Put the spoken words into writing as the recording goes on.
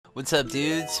What's up,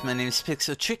 dudes? My name is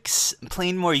PixxelTrixx. I'm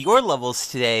playing more your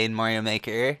levels today in Mario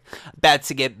Maker. About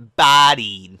to get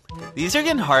bodied. These are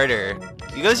getting harder.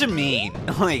 You guys are mean.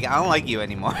 Like, I don't like you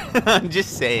anymore. I'm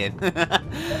just saying.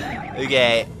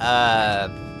 Okay,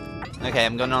 okay,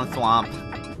 I'm going on the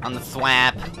thwomp. On the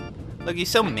thwap. Look, he's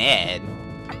so mad.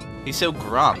 He's so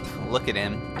grump. Look at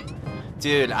him.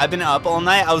 Dude, I've been up all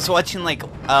night. I was watching, like,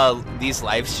 these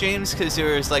live streams because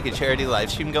there was, like, a charity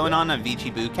live stream going on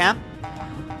VG Bootcamp.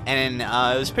 And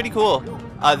it was pretty cool.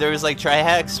 There was like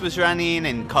Trihex was running,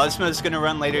 and Cosmo's gonna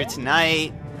run later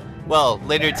tonight. Well,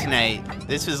 later tonight.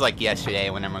 This was like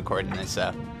yesterday when I'm recording this,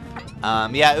 so.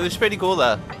 Yeah, it was pretty cool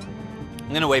though.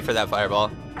 I'm gonna wait for that fireball.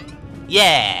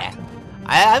 Yeah!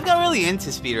 I've got really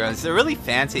into speedruns. They're really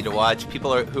fancy to watch.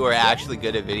 People who are actually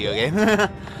good at video games.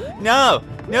 No!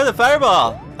 No, the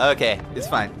fireball! Okay, it's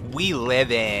fine. We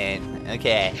live in.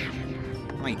 Okay.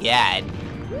 Oh my god.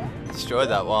 Destroy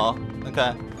that wall.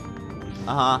 Okay.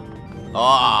 Uh-huh.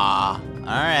 Oh,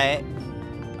 alright.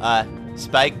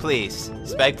 Spike, please.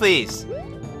 Spike, please.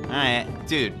 Alright,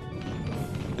 dude.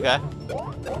 Okay.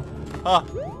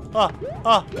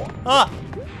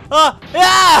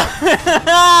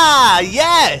 Yeah!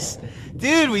 Yes!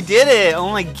 Dude, we did it!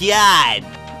 Oh my god!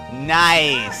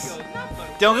 Nice!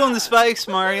 Don't go in the spikes,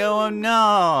 Mario! Oh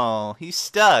no! He's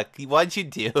stuck. Why'd you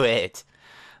do it?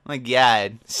 Oh my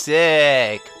god.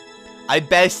 Sick! I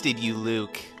bested you,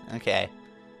 Luke. Okay.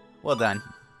 Well done.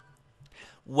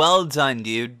 Well done,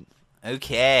 dude.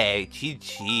 Okay.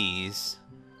 GG's.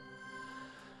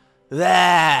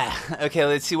 Okay,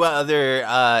 let's see what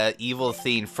other evil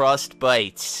theme.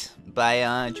 Frostbite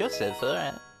by Joseph.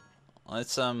 Alright.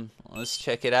 Let's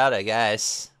check it out, I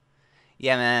guess.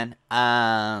 Yeah, man.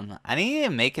 I need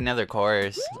to make another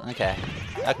course. Okay.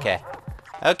 Okay.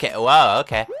 Okay. Wow,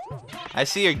 okay. I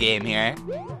see your game here.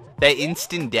 That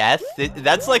instant death,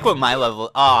 that's like what my level,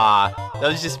 that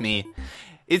was just me.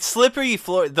 It's slippery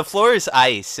floor, the floor is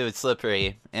ice, so it's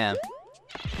slippery, yeah.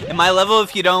 In my level,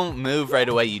 if you don't move right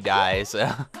away, you die,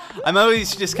 so. I'm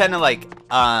always just kind of like,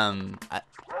 I don't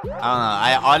know,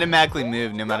 I automatically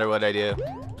move no matter what I do.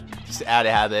 Just out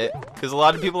of habit, because a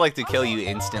lot of people like to kill you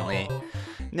instantly.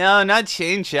 No, not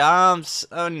chain jumps,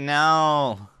 oh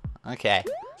no. Okay,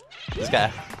 let's go.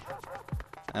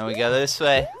 And we go this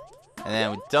way. And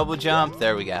then we double jump.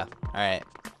 There we go. Alright.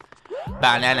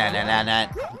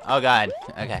 Oh god.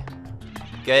 Okay.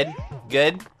 Good.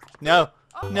 Good. No.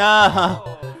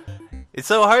 No. It's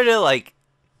so hard to, like,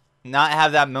 not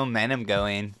have that momentum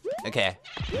going. Okay.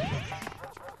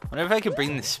 Wonder if I could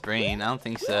bring the spring. I don't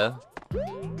think so.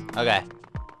 Okay.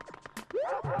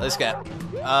 Let's go.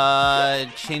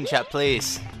 Chain chop,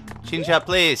 please. Chain chop,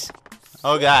 please.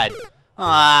 Oh god.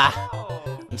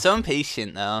 I'm so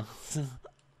impatient, though.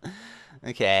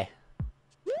 Okay.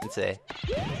 Let's see.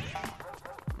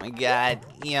 Oh my god.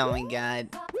 Yeah, oh my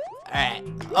god. Alright.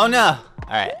 Oh no!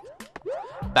 Alright.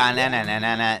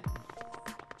 Banana.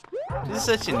 This is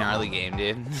such a gnarly game,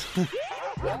 dude.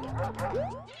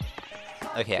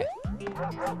 Okay.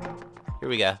 Here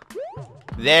we go.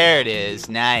 There it is.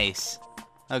 Nice.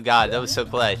 Oh god, that was so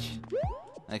clutch.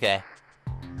 Okay.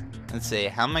 Let's see.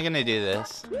 How am I gonna do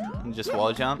this? Just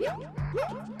wall jump?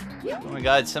 Oh my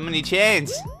god, so many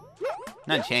chains!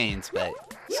 Not chains, but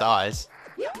saws.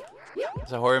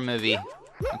 It's a horror movie.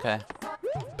 Okay.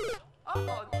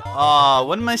 Oh,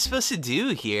 what am I supposed to do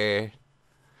here?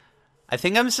 I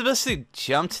think I'm supposed to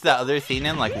jump to the other thing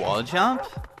and like wall jump?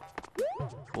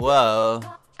 Whoa.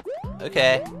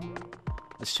 Okay.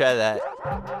 Let's try that.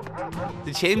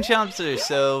 The chain jumps are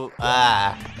so...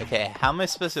 Okay, how am I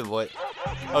supposed to avoid...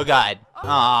 Oh god.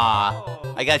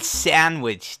 I got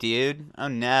sandwiched, dude. Oh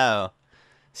no.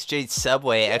 Straight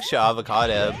Subway, extra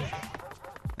avocado.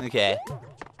 Okay.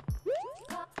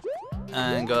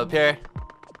 And go up here.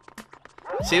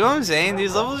 See what I'm saying?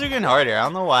 These levels are getting harder. I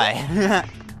don't know why.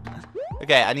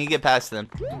 Okay, I need to get past them.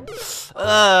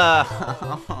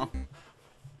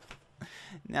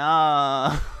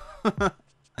 No.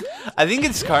 I think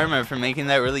it's karma for making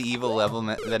that really evil level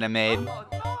that I made.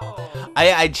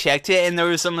 I checked it and there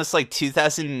was almost like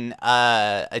 2,000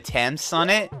 attempts on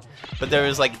it, but there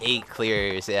was like 8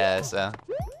 clears, yeah, so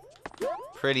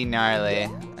pretty gnarly.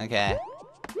 Okay.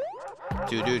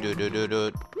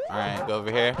 Alright, go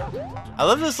over here. I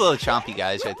love those little chompy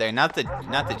guys right there. Not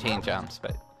the chain jumps,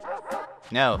 but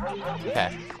no.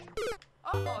 Okay.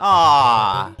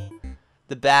 Ah,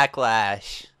 the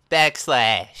backlash.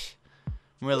 Backslash.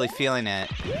 I'm really feeling it.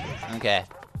 Okay.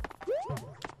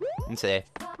 Let's see.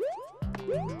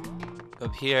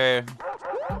 Up here.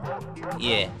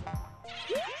 Yeah.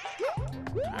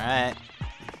 Alright.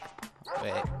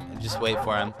 Wait. Just wait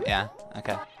for him. Yeah.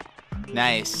 Okay.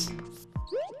 Nice.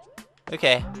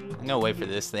 Okay, I'm gonna wait for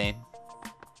this thing.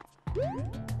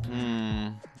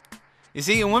 You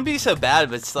see, it wouldn't be so bad,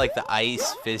 but it's like the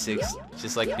ice physics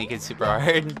just like make it super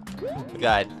hard. Oh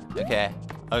god. Okay.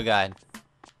 Oh god.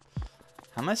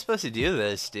 How am I supposed to do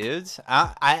this, dudes?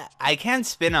 I can't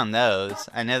spin on those.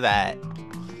 I know that.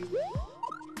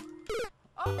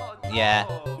 Yeah.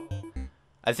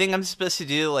 I think I'm supposed to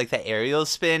do like the aerial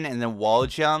spin and then wall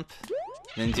jump,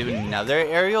 then do another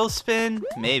aerial spin,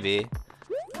 maybe.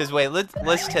 Cause wait,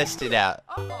 let's test it out.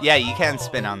 Yeah, you can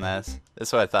spin on this.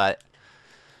 That's what I thought.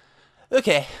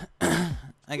 Okay,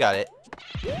 I got it.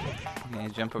 I'm gonna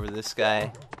jump over this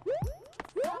guy.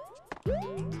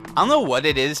 I don't know what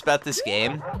it is about this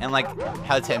game and like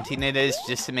how tempting it is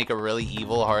just to make a really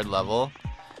evil hard level.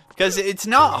 Because it's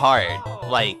not hard.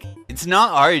 Like, it's not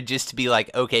hard just to be like,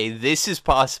 okay, this is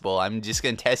possible. I'm just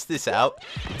gonna test this out.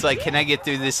 It's like, can I get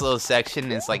through this little section?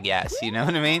 And it's like, yes, you know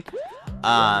what I mean?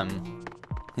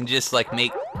 And just like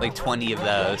make like 20 of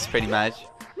those, pretty much.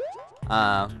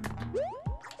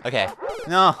 Okay.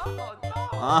 No.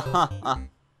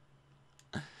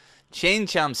 Chain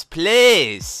jumps,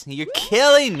 please. You're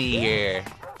killing me here.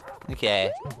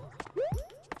 Okay.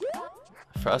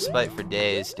 Frostbite for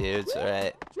days, dudes.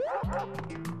 Alright.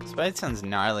 Frostbite sounds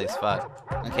gnarly as fuck.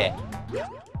 Okay.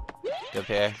 Go up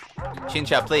here. Chin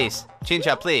chop, please. Chin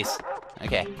chop, please.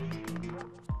 Okay.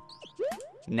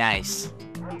 Nice.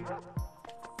 I'm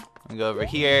gonna go over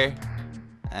here.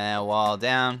 And wall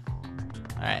down.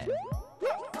 Alright.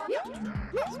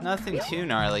 It's nothing too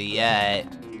gnarly yet.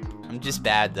 I'm just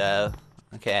bad though.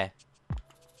 Okay.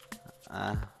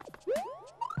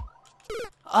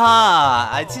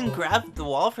 I didn't grab the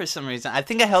wall for some reason. I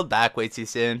think I held back way too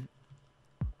soon.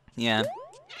 Yeah.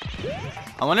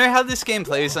 I wonder how this game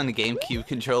plays on the GameCube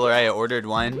controller. I ordered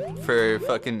one for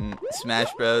fucking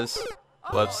Smash Bros.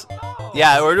 Whoops.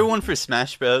 Yeah, I ordered one for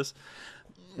Smash Bros.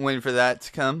 Waiting for that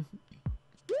to come.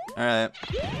 Alright.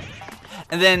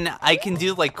 And then I can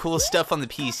do like cool stuff on the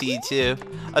PC too.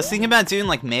 I was thinking about doing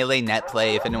like Melee net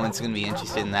play if anyone's gonna be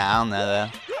interested in that. I don't know though.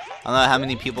 I don't know how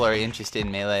many people are interested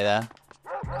in Melee though.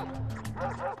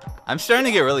 I'm starting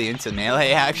to get really into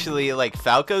Melee actually. Like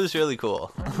Falco's really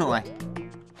cool. Like,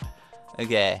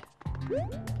 okay.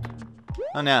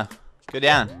 Oh no. Go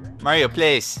down. Mario,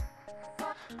 please.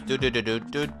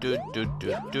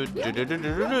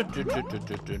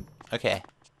 Okay.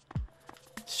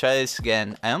 Let's try this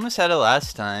again. I almost had it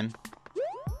last time.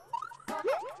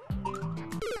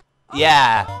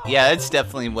 Yeah, that's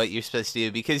definitely what you're supposed to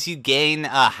do because you gain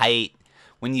height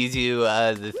when you do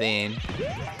the thing.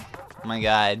 Oh my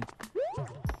god.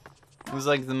 It was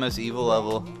like the most evil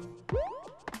level.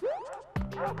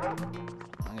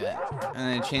 Okay. And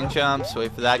then chain jumps,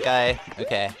 wait for that guy.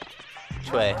 Okay.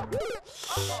 Which way?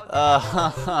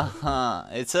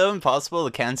 It's so impossible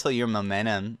to cancel your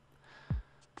momentum.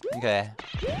 Okay.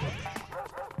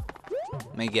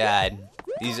 My god.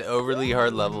 These overly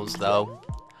hard levels though.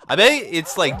 I bet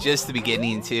it's like just the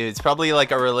beginning too. It's probably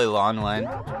like a really long one.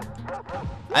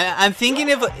 I'm thinking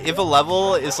if a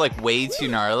level is like way too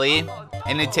gnarly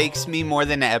and it takes me more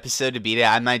than an episode to beat it,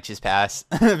 I might just pass.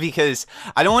 Because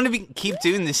I don't want to keep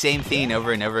doing the same thing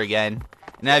over and over again.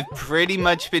 And I've pretty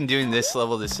much been doing this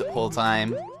level this whole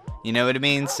time. You know what I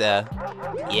mean? So,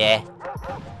 yeah.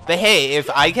 But hey, if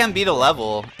I can't beat a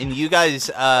level and you guys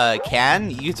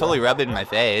can, you can totally rub it in my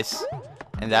face.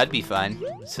 And that'd be fun.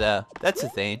 So, that's the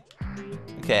thing.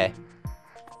 Okay.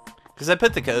 Because I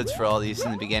put the codes for all these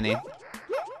in the beginning.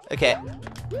 Okay.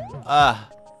 Oh.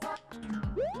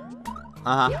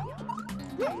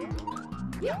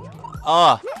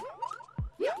 Oh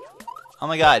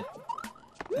my god.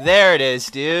 There it is,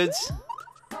 dudes.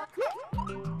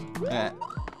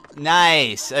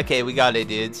 Nice. Okay, we got it,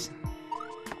 dudes.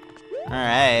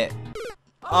 Alright.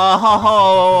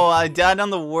 Oh, I died on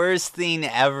the worst thing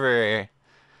ever.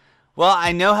 Well,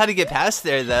 I know how to get past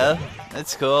there, though.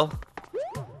 That's cool.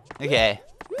 Okay.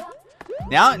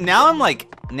 Now I'm like,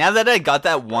 now that I got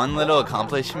that one little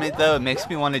accomplishment, though, it makes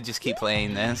me want to just keep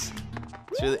playing this.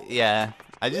 It's really, yeah.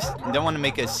 I just don't want to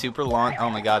make a super long, oh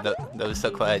my god, that was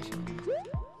so clutch.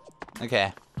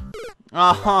 Okay.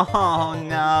 Oh,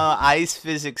 no. Ice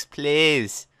physics,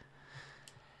 please.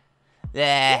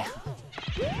 Yeah.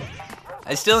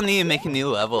 I still need to make a new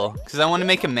level, because I want to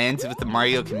make amends with the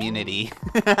Mario community.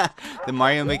 The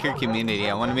Mario Maker community.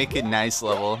 I want to make a nice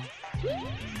level.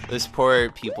 Those poor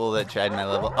people that tried my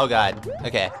level. Oh god.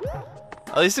 Okay.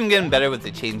 At least I'm getting better with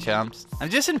the chain jumps. I'm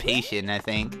just impatient, I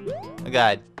think. Oh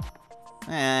god.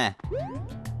 Alright.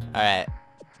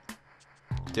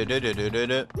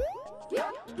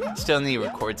 Still need to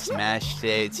record Smash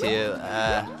today, too.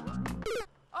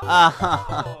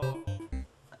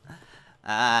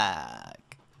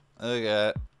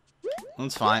 Okay.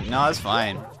 That's fine. No, that's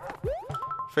fine.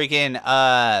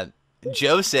 Freaking,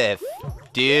 Joseph.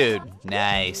 Dude,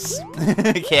 nice.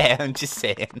 Okay, I'm just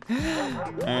saying.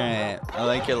 Alright, I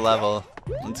like your level.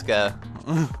 Let's go.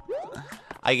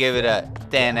 I give it a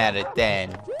 10 out of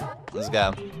 10. Let's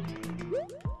go.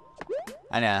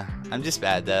 I know. I'm just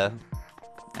bad, though.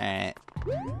 Alright.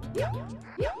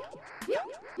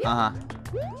 Uh-huh.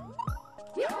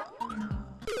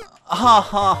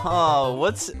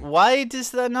 Oh, why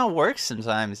does that not work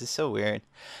sometimes? It's so weird.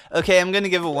 Okay, I'm gonna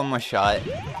give it one more shot.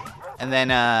 And then,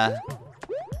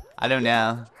 I don't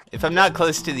know. If I'm not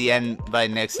close to the end by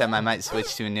next time, I might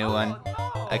switch to a new one.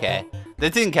 Okay.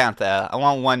 That didn't count, though. I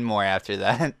want one more after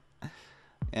that.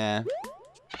 Yeah.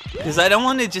 Because I don't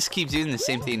want to just keep doing the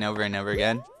same thing over and over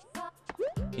again.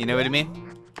 You know what I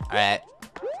mean? Alright.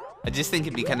 I just think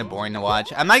it'd be kind of boring to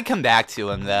watch. I might come back to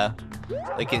them, though.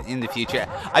 Like, in the future.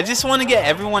 I just want to get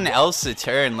everyone else a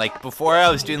turn. Like, before I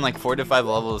was doing, like, 4 to 5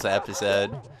 levels an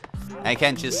episode. I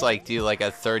can't just, like, do, like,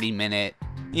 a 30-minute...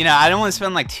 You know, I don't want to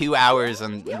spend, like, 2 hours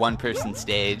on one person's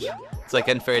stage. It's, like,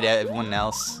 unfair to everyone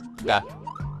else. Yeah.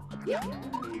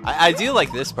 I do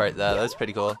like this part, though. That's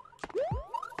pretty cool.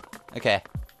 Okay.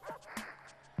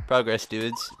 Progress,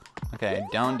 dudes. Okay,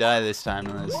 don't die this time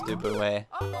in this stupid way.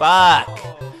 Fuck!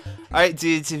 Alright,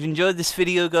 dudes, if you enjoyed this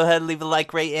video, go ahead and leave a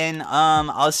like right in.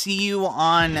 I'll see you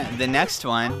on the next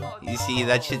one. You see,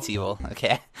 that shit's evil.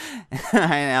 Okay.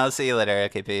 Alright, I'll see you later.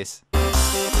 Okay, peace.